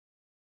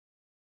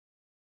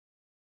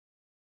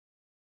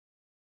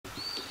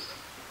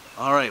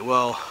Alright,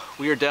 well,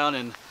 we are down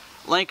in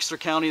Lancaster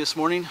County this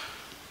morning,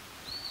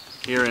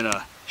 here in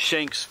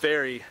Shanks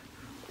Ferry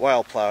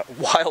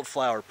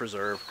Wildflower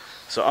Preserve.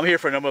 So I'm here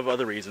for a number of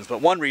other reasons, but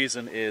one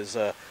reason is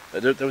that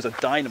there was a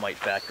dynamite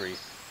factory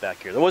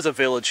back here. There was a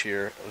village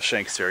here of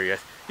Shanks Ferry.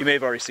 You may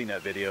have already seen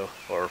that video,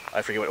 or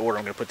I forget what order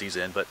I'm going to put these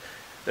in, but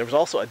there was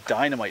also a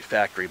dynamite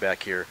factory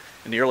back here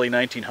in the early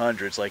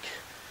 1900s, like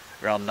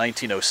around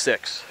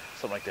 1906,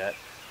 something like that.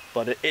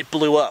 But it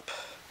blew up,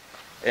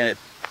 and it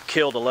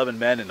killed 11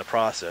 men in the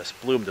process,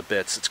 blew them to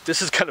bits.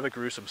 This is kind of a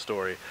gruesome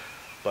story,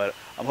 but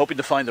I'm hoping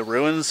to find the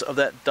ruins of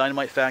that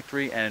dynamite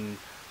factory, and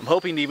I'm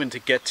hoping even to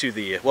get to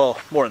the, well,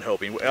 more than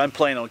hoping, I'm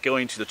planning on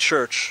going to the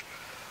church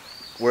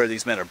where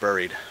these men are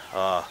buried.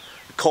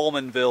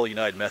 Colemanville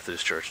United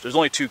Methodist Church. There's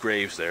only 2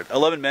 graves there.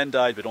 11 men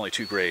died, but only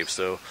 2 graves,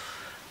 so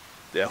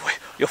yeah,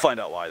 you'll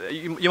find out why.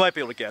 You might be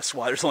able to guess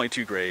why there's only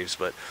 2 graves,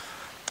 but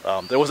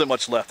there wasn't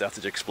much left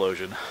after the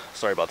explosion.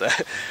 Sorry about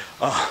that.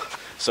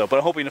 But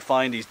I'm hoping to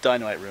find these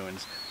dynamite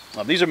ruins.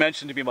 These are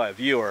mentioned to me by a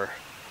viewer.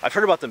 I've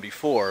heard about them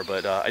before,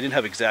 but I didn't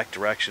have exact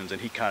directions,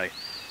 and he kind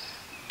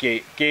of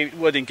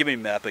didn't give me a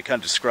map, but kind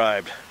of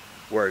described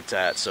where it's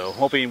at. So I'm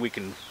hoping we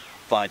can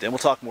find it. And we'll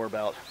talk more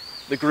about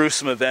the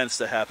gruesome events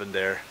that happened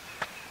there.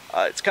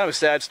 It's kind of a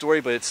sad story,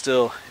 but it's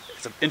an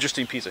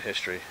interesting piece of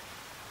history.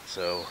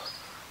 So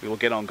we will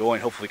get on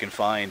going. Hopefully we can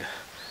find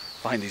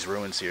these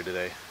ruins here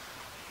today.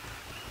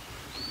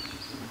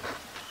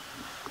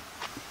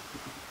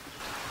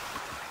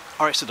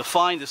 Alright, so to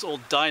find this old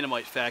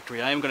dynamite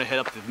factory, I am going to head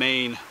up the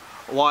main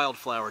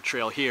wildflower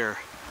trail here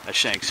at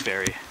Shanks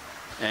Ferry.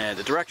 And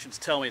the directions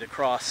tell me to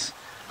cross,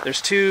 there's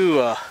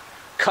 2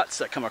 cuts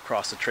that come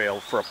across the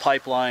trail for a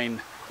pipeline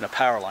and a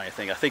power line, I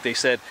think. I think they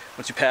said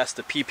once you pass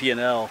the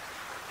PP&L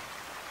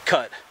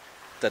cut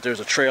that there's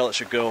a trail that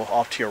should go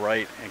off to your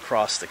right and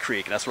cross the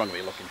creek, and that's what I'm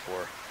going to be looking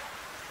for.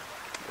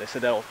 They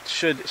said that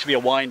should be a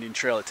winding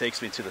trail that takes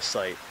me to the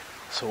site.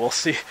 So we'll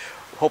see.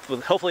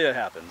 Hopefully that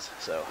happens.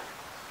 So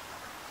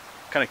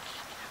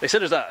they said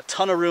there's not a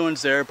ton of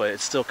ruins there, but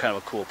it's still kind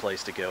of a cool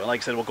place to go. And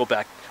like I said, we'll go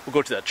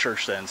to that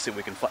church then and see if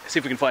we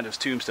can find those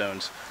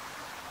tombstones.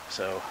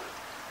 So,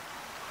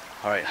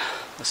 all right,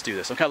 let's do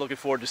this. I'm kind of looking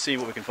forward to seeing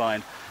what we can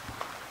find.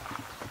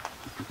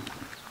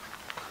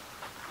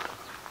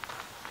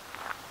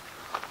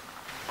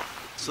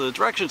 So the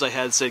directions I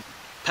had said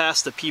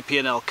past the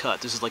PP&L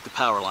cut. This is like the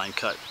power line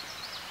cut,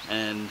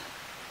 and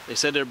they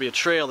said there'd be a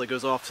trail that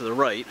goes off to the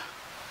right.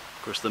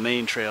 Of course, the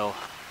main trail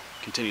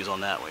continues on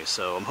that way,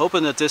 so I'm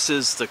hoping that this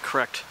is the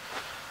correct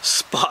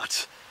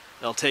spot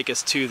that'll take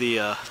us to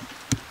the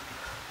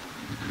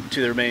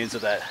remains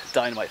of that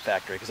dynamite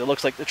factory, because it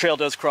looks like the trail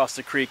does cross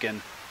the creek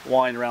and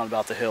wind around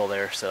about the hill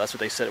there, so that's what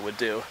they said it would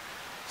do.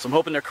 So I'm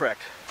hoping they're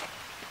correct.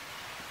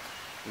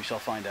 We shall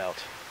find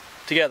out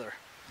together.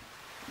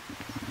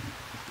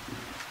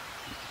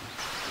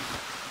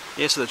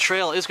 Yeah, so the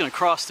trail is going to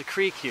cross the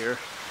creek here,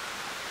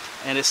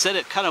 and it said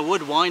it kind of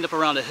would wind up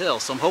around a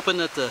hill, so I'm hoping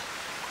that the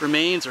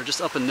remains are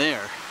just up in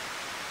there.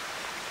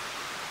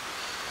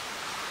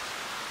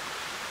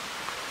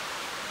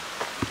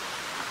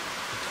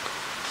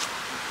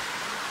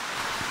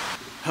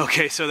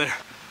 Okay, so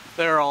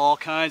there are all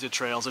kinds of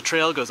trails. The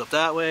trail goes up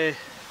that way.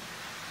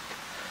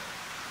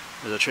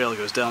 There's a trail that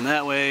goes down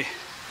that way.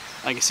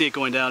 I can see it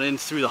going down in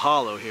through the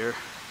hollow here.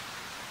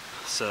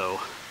 So,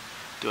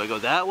 do I go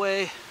that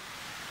way?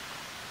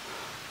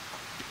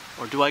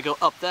 Or do I go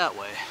up that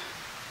way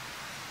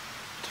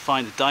to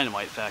find the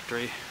dynamite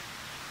factory?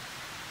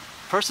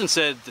 Person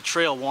said the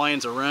trail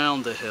winds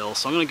around the hill,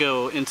 so I'm going to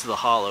go into the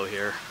hollow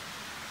here.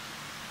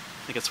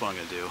 I think that's what I'm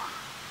going to do.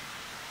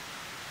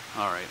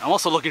 Alright, I'm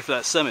also looking for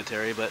that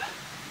cemetery, but I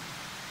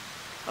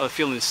have a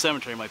feeling the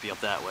cemetery might be up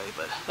that way,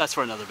 but that's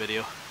for another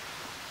video.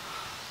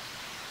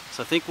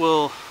 So I think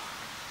we'll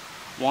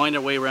wind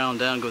our way around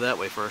down and go that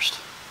way first.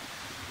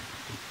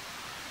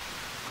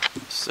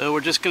 So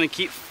we're just going to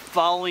keep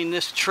following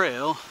this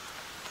trail,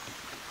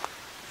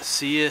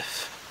 see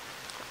if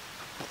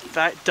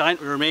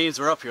remains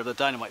are up here, the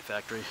dynamite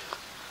factory.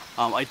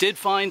 I did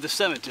find the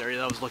cemetery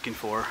that I was looking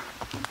for.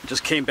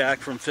 Just came back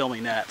from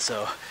filming that,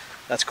 so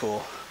that's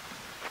cool.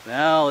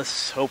 Now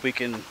let's hope we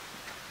can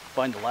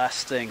find the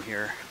last thing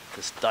here,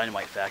 this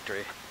dynamite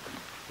factory.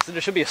 So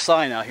there should be a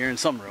sign out here in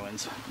some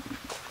ruins.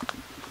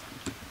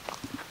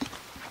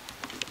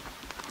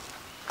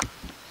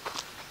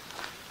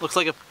 Looks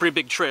like a pretty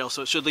big trail,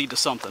 so it should lead to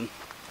something.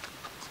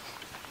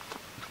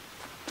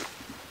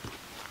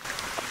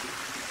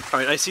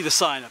 Alright, I see the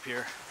sign up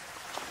here.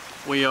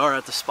 We are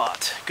at the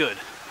spot. Good.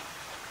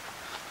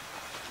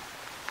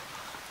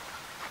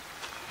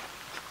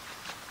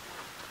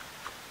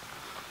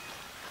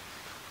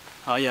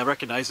 Oh yeah, I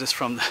recognize this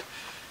from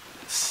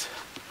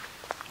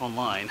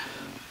online.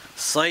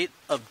 Site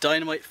of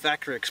dynamite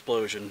factory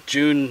explosion,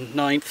 June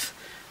 9th,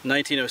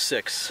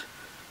 1906.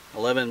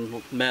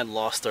 11 men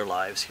lost their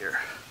lives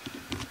here.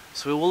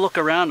 So we'll look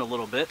around a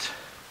little bit,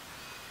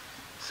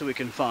 see what we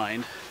can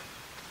find.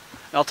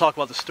 I'll talk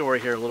about the story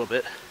here a little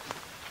bit.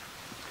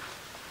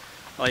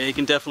 Oh yeah, you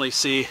can definitely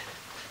see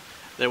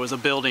there was a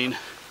building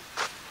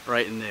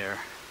right in there.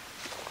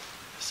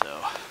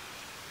 So,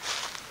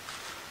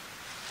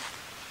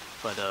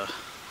 but alright,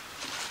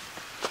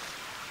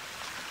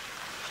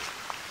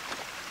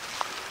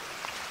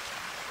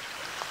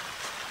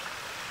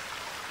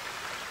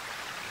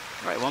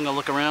 well, I'm gonna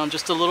look around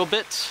just a little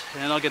bit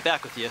and I'll get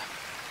back with you.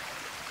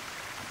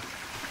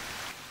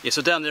 Yeah,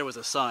 so down there was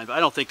a sign, but I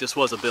don't think this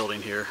was a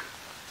building here.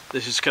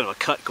 This is kind of a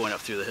cut going up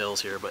through the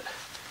hills here, but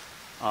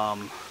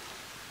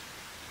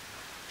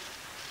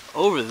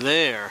over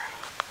there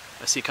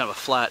I see kind of a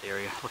flat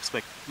area. Looks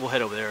like we'll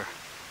head over there.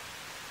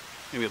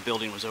 Maybe a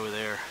building was over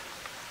there.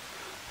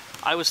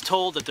 I was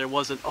told that there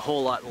wasn't a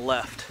whole lot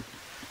left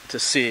to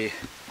see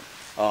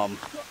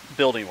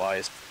building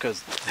wise,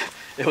 because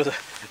it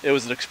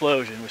was an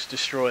explosion which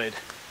destroyed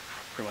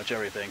pretty much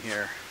everything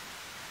here.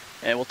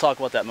 And we'll talk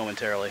about that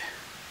momentarily.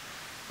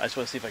 I just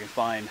want to see if I can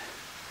find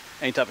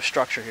any type of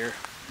structure here.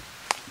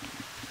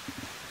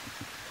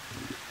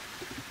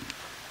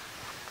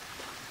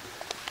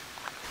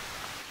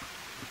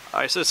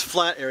 Alright, so this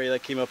flat area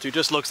that came up to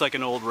just looks like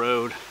an old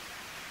road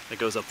that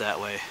goes up that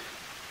way.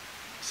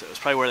 So it's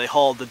probably where they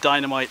hauled the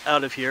dynamite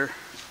out of here.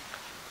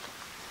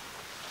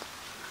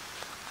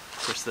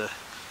 Of course, the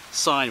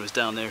sign was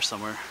down there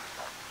somewhere.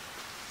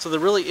 So there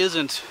really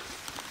isn't,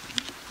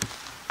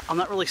 I'm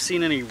not really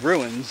seeing any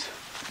ruins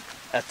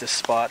at this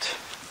spot.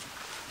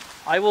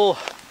 I will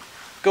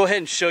go ahead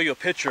and show you a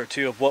picture or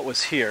two of what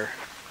was here.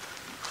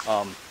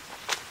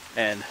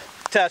 And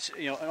attached,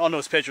 on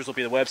those pictures will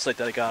be the website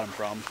that I got them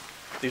from.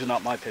 These are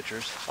not my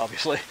pictures,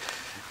 obviously,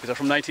 because they're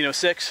from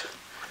 1906.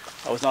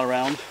 I was not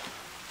around.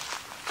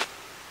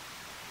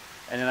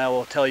 And then I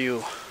will tell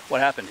you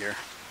what happened here.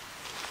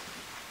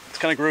 It's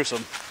kind of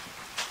gruesome.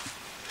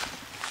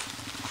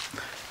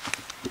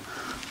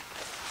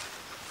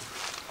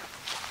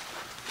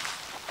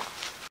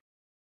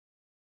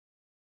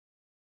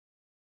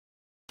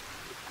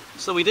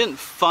 So we didn't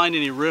find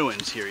any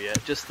ruins here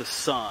yet, just the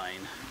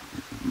sign.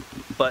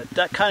 But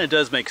that kind of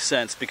does make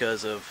sense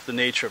because of the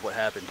nature of what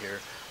happened here.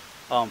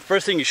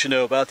 First thing you should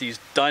know about these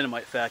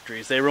dynamite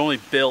factories, they were only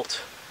built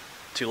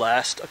to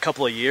last a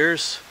couple of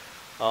years.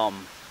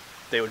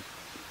 They would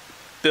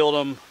build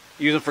them,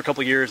 use them for a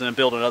couple of years, and then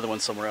build another one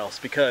somewhere else.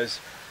 Because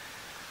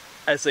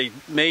as they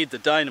made the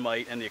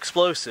dynamite and the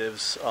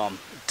explosives,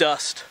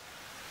 dust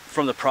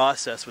from the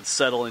process would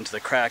settle into the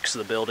cracks of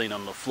the building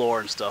on the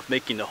floor and stuff,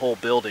 making the whole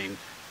building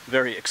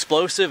very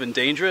explosive and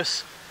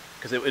dangerous,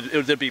 because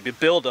there'd be a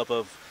buildup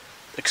of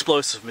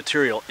explosive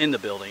material in the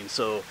building.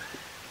 So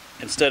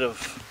instead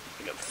of,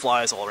 I got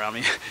flies all around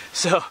me,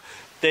 so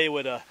they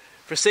would,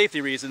 for safety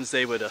reasons,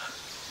 they would,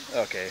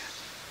 okay,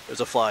 there's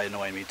a fly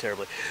annoying me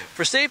terribly.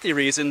 For safety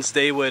reasons,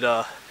 they would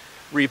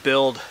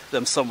rebuild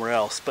them somewhere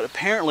else. But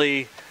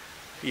apparently,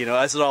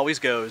 as it always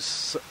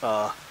goes,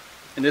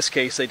 in this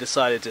case, they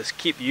decided to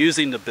keep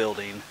using the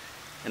building,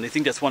 and they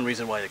think that's one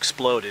reason why it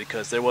exploded,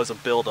 because there was a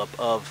buildup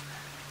of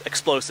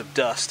explosive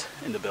dust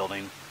in the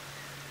building.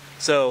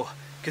 So,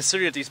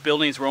 considering that these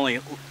buildings were only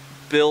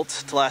built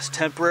to last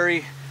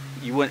temporary,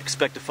 you wouldn't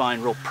expect to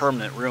find real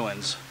permanent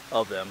ruins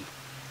of them.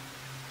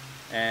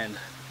 And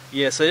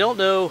yeah, so they don't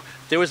know,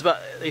 they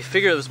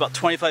figured it was about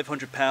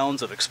 2,500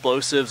 pounds of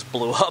explosives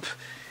blew up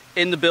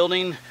in the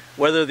building.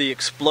 Whether the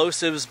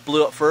explosives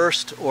blew up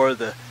first or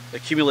the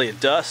accumulated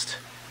dust,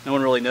 no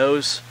one really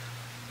knows.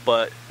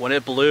 But when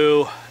it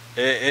blew,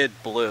 it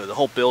blew. The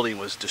whole building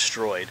was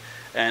destroyed.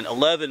 And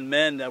 11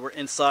 men that were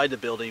inside the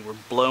building were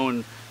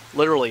blown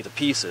literally to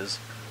pieces.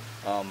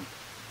 And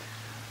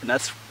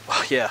that's,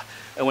 yeah.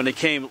 And when they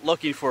came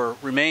looking for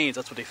remains,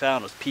 that's what they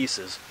found, was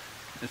pieces.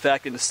 In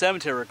fact, in the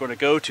cemetery we're going to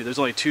go to, there's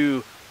only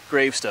 2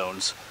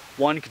 gravestones.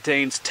 One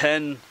contains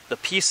the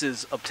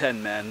pieces of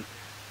 10 men,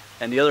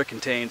 and the other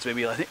contains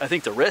maybe, I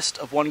think the wrist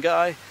of one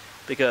guy,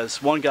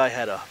 because one guy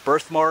had a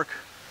birthmark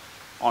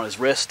on his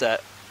wrist that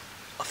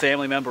a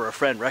family member or a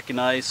friend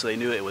recognized, so they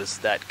knew it was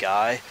that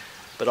guy.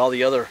 But all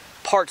the other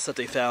parts that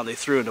they found, they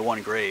threw into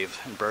one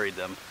grave and buried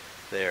them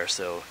there.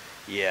 So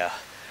yeah,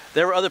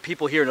 there were other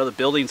people here in other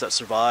buildings that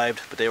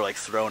survived, but they were like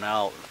thrown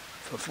out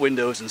of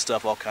windows and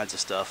stuff, all kinds of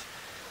stuff.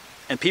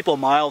 And people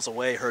miles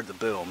away heard the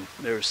boom.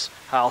 There's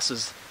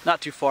houses not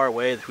too far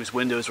away whose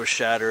windows were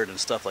shattered and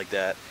stuff like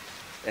that.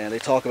 And they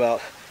talk about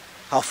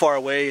how far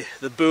away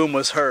the boom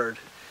was heard.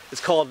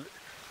 It's called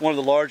one of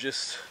the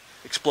largest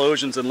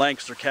explosions in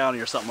Lancaster County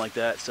or something like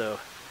that. So,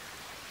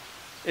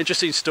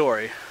 interesting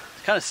story.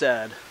 It's kind of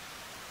sad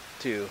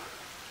too.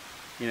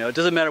 It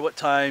doesn't matter what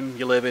time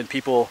you live in,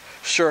 people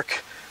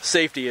shirk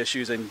safety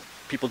issues and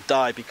people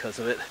die because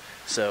of it.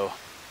 So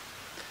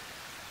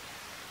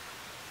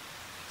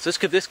this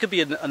could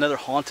be another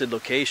haunted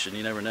location.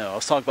 You never know. I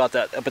was talking about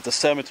that up at the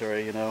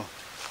cemetery. It'd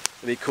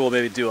be cool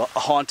maybe to do a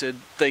haunted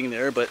thing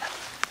there. But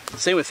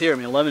same with here. I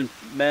mean, 11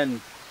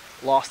 men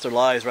lost their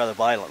lives rather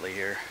violently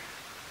here.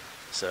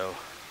 So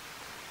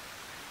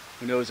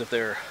who knows if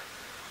their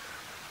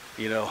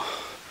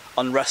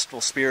unrestful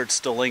spirits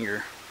still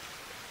linger.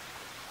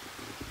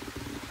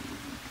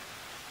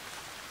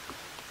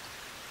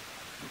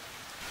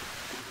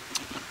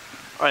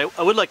 Alright,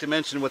 I would like to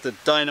mention what the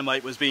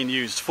dynamite was being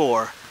used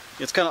for.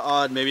 It's kind of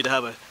odd maybe to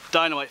have a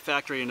dynamite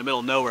factory in the middle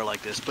of nowhere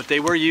like this, but they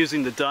were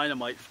using the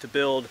dynamite to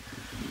build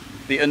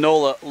the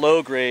Enola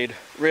low-grade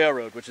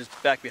railroad, which is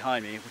back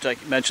behind me, which I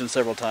mentioned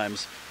several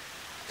times,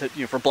 to,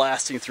 for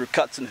blasting through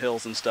cuts and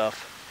hills and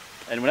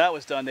stuff. And when that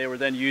was done, they were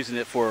then using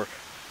it for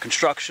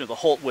construction of the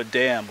Holtwood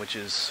Dam, which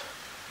is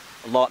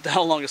down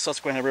along the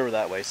Susquehanna River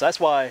that way. So that's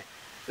why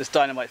this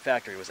dynamite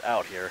factory was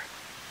out here.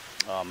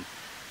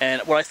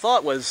 And what I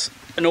thought was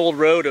an old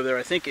road over there,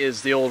 I think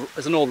is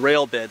an old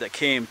rail bed that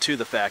came to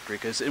the factory,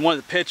 because in one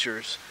of the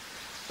pictures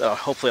that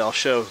hopefully I'll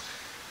show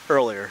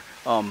earlier,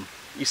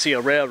 you see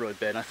a railroad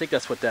bed, and I think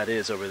that's what that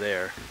is over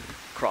there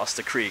across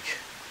the creek.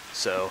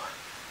 So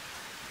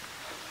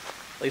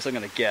at least I'm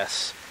going to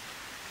guess.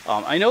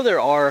 I know there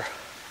are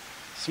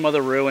some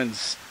other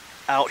ruins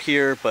out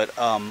here, but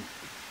I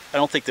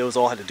don't think those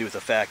all had to do with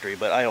the factory.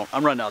 But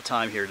I'm running out of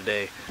time here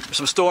today. There's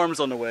some storms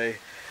on the way,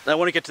 and I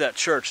want to get to that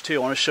church too. I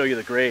want to show you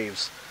the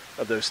graves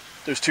of those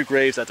two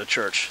graves at the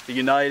church. The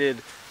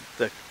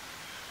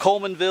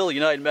Colemanville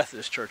United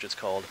Methodist Church it's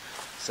called.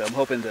 So I'm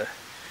hoping to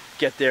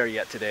get there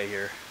yet today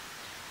here.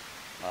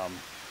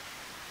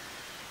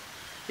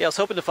 Yeah, I was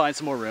hoping to find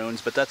some more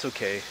ruins, but that's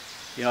okay.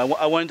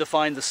 I wanted to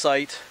find the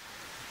site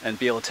and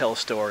be able to tell a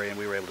story, and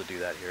we were able to do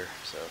that here.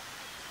 So,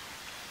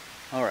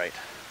 all right.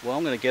 Well,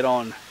 I'm going to get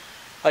on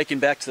hiking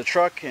back to the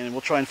truck, and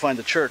we'll try and find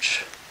the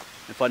church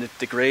and find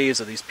the graves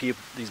of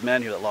these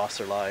men here that lost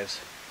their lives.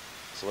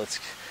 So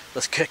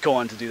let's get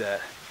going to do that.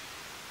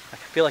 I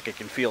feel like I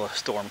can feel a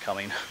storm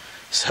coming.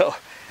 So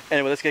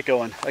anyway, let's get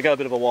going. I got a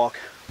bit of a walk.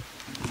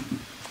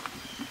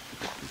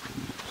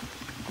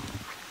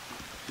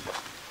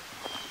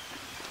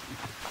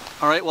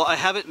 Alright, well, I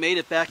haven't made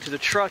it back to the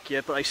truck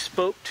yet, but I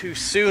spoke too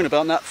soon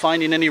about not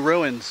finding any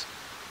ruins.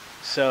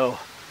 So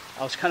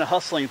I was kind of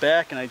hustling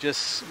back, and I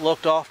just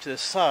looked off to the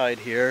side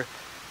here,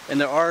 and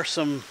there are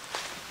some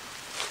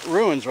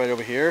ruins right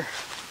over here.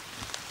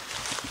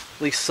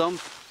 At least some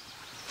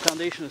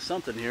foundation of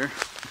something here.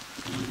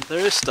 There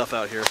is stuff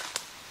out here.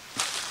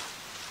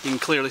 You can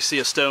clearly see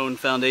a stone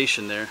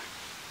foundation there.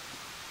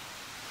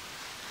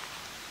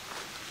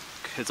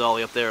 It's all the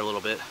way up there a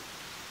little bit.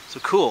 So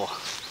cool.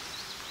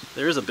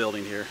 There is a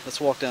building here.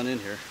 Let's walk down in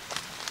here.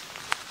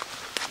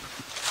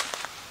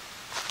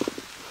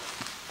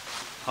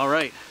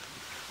 Alright.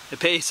 It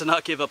pays to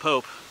not give up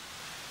hope.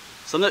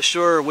 So I'm not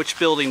sure which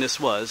building this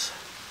was.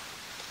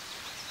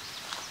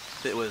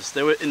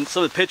 In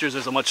some of the pictures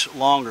there's a much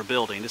longer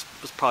building. This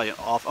was probably an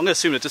office. I'm going to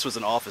assume that this was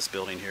an office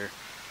building here.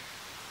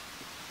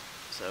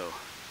 So,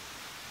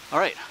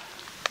 alright.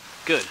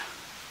 Good.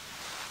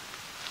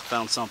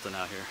 Found something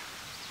out here.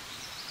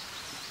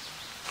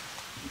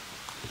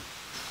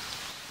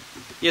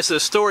 Yes,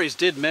 the stories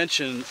did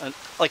mention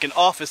like an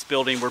office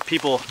building where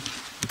people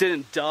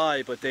didn't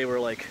die, but they were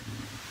like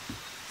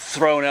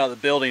thrown out of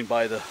the building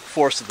by the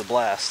force of the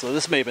blast. So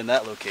this may have been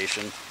that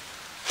location.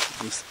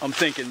 I'm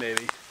thinking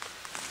maybe.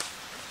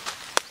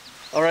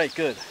 All right,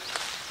 good.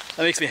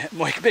 That makes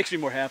me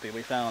more happy.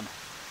 We found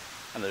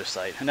another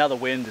site, and now the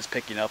wind is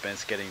picking up and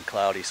it's getting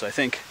cloudy. So I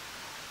think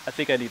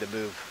I need to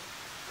move.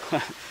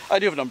 I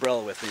do have an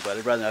umbrella with me, but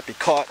I'd rather not be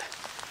caught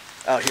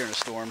out here in a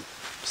storm.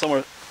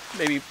 Somewhere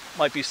maybe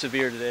might be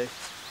severe today.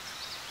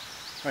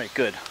 All right,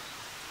 good.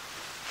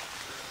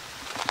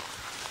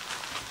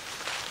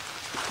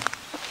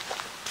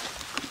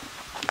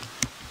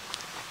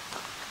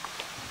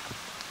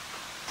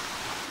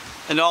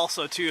 And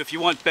also too, if you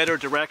want better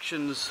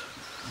directions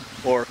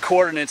or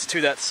coordinates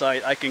to that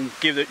site, I can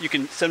you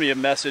can send me a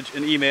message,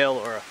 an email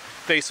or a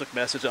Facebook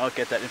message, and I'll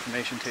get that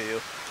information to you.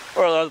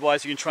 Or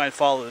otherwise you can try and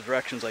follow the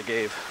directions I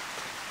gave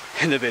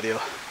in the video,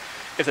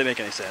 if they make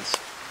any sense.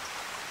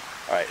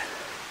 All right.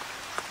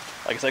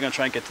 I guess I'm going to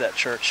try and get to that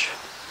church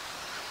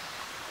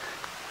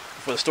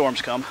before the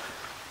storms come.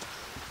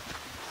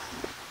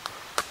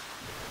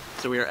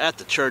 So we are at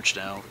the church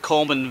now,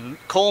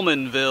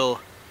 Colemanville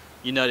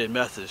United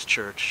Methodist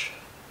Church.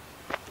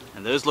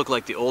 And those look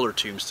like the older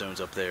tombstones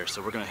up there,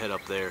 so we're going to head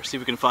up there, see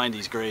if we can find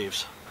these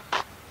graves.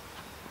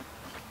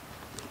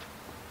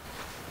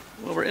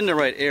 Well, we're in the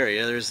right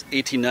area. There's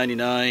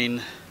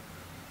 1899,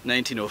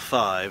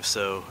 1905,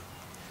 so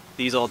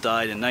these all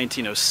died in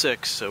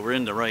 1906, so we're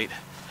in the right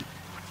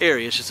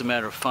area. It's just a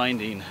matter of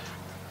finding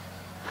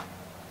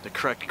the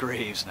correct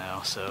graves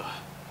now. So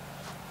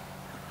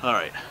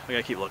alright, we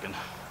gotta keep looking.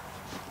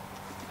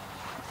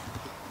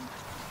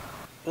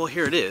 Well,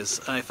 here it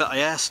is. I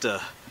asked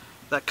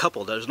that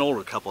couple, there's an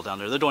older couple down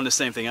there, they're doing the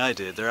same thing I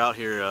did. They're out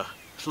here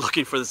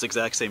looking for this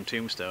exact same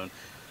tombstone.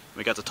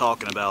 We got to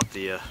talking about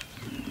the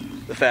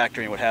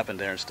factory and what happened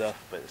there and stuff,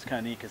 but it's kind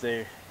of neat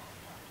because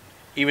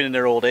even in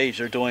their old age,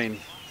 they're doing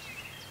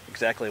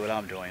exactly what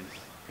I'm doing.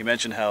 He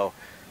mentioned how,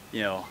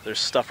 there's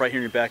stuff right here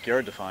in your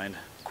backyard to find,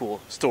 cool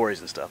stories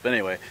and stuff. But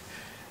anyway,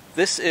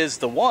 this is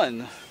the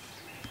one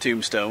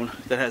tombstone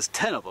that has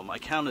 10 of them. I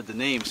counted the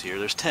names here.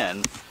 There's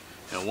 10.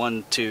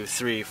 1, 2,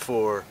 3,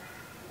 4,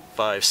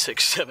 5,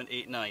 6, 7,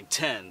 8, 9,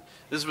 10.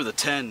 This is where the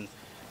 10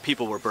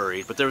 people were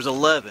buried, but there was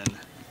 11.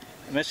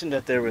 I mentioned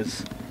that there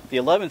was the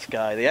 11th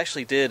guy.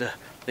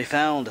 They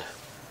found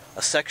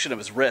a section of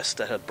his wrist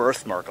that had a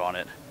birthmark on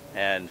it,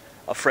 and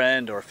a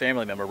friend or a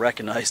family member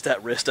recognized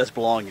that wrist as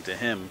belonging to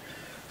him.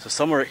 So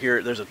somewhere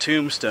here there's a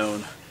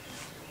tombstone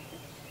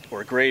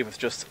or a grave with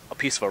just a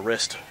piece of a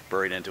wrist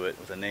buried into it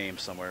with a name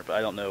somewhere, but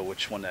I don't know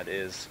which one that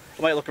is.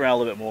 I might look around a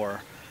little bit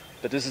more,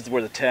 but this is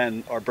where the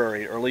 10 are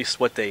buried, or at least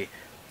what they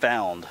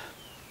found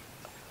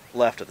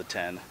left of the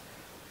 10,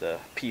 the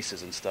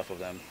pieces and stuff of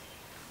them.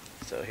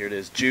 So here it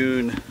is,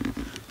 June,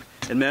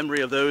 in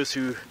memory of those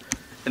who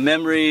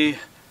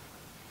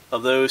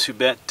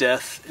met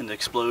death in the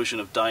explosion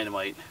of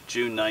Dynamite,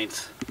 June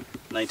 9th,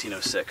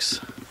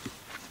 1906.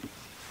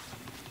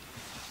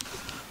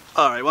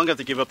 Alright, well, I'm going to have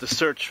to give up the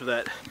search for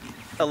that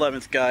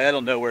 11th guy. I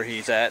don't know where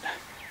he's at.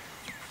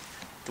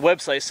 The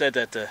website said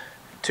that the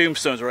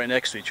tombstones were right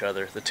next to each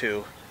other, the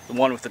two. The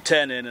one with the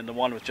 10 in and the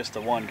one with just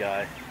the one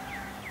guy.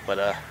 But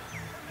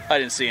I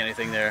didn't see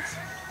anything there.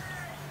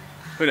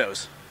 Who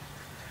knows?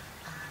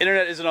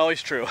 Internet isn't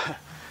always true.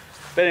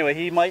 But anyway,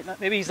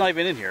 maybe he's not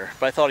even in here,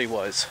 but I thought he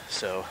was,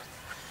 so.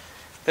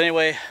 But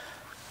anyway,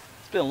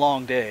 it's been a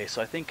long day,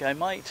 so I think I'll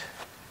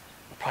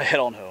probably head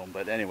on home.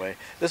 But anyway,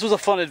 this was a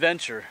fun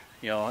adventure.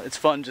 You know, it's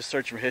fun just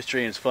searching for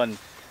history, and it's fun.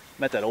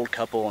 Met that old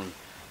couple, and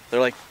they're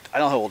like, I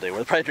don't know how old they were.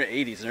 They're probably in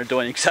their 80s, and they're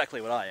doing exactly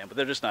what I am, but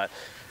they're just not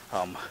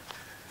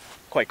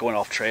quite going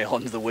off trail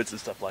into the woods and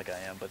stuff like I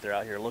am. But they're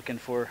out here looking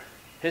for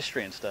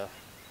history and stuff.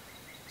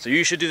 So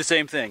you should do the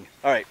same thing.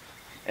 All right.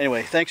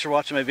 Anyway, thanks for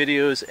watching my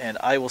videos, and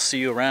I will see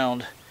you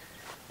around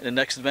in the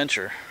next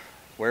adventure,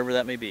 wherever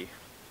that may be.